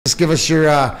Just give us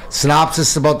your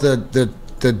synopsis about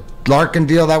the Larkin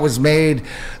deal that was made,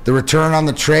 the return on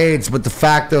the trades, but the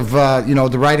fact of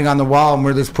the writing on the wall and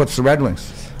where this puts the Red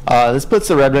Wings. This puts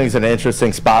the Red Wings in an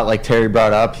interesting spot, like Terry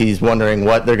brought up. He's wondering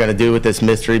what they're going to do with this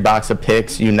mystery box of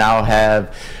picks. You now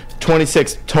have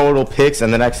 26 total picks in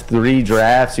the next 3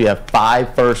 drafts. You have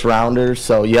 5 first-rounders,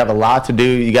 so you have a lot to do.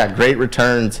 You got great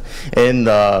returns in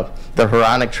the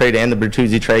Hronek trade and the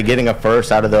Bertuzzi trade, getting a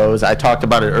first out of those. I talked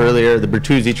about it earlier, the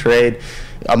Bertuzzi trade.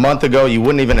 A month ago, you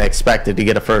wouldn't even expect it to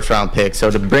get a first-round pick. So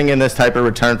to bring in this type of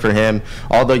return for him,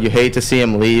 although you hate to see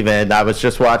him leave, and I was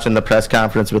just watching the press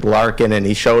conference with Larkin, and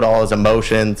he showed all his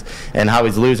emotions and how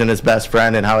he's losing his best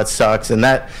friend and how it sucks. And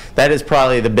that is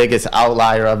probably the biggest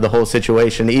outlier of the whole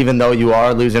situation. Even though you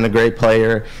are losing a great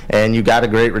player and you got a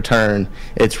great return,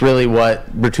 it's really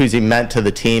what Bertuzzi meant to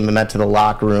the team and meant to the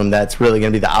locker room that's really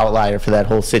going to be the outlier for that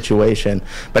whole situation.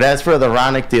 But as for the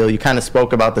Hronek deal, you kind of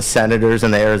spoke about the Senators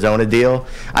and the Arizona deal.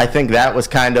 I think that was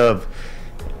kind of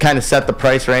set the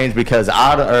price range because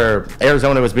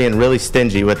Arizona was being really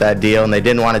stingy with that deal, and they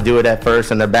didn't want to do it at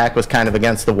first, and their back was kind of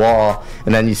against the wall.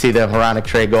 And then you see the Hronek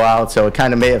trade go out, so it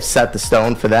kind of may have set the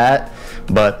stone for that.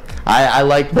 But I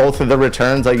like both of the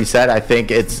returns. Like you said, I think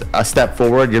it's a step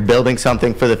forward. You're building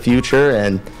something for the future,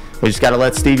 and we just got to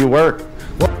let Stevie work.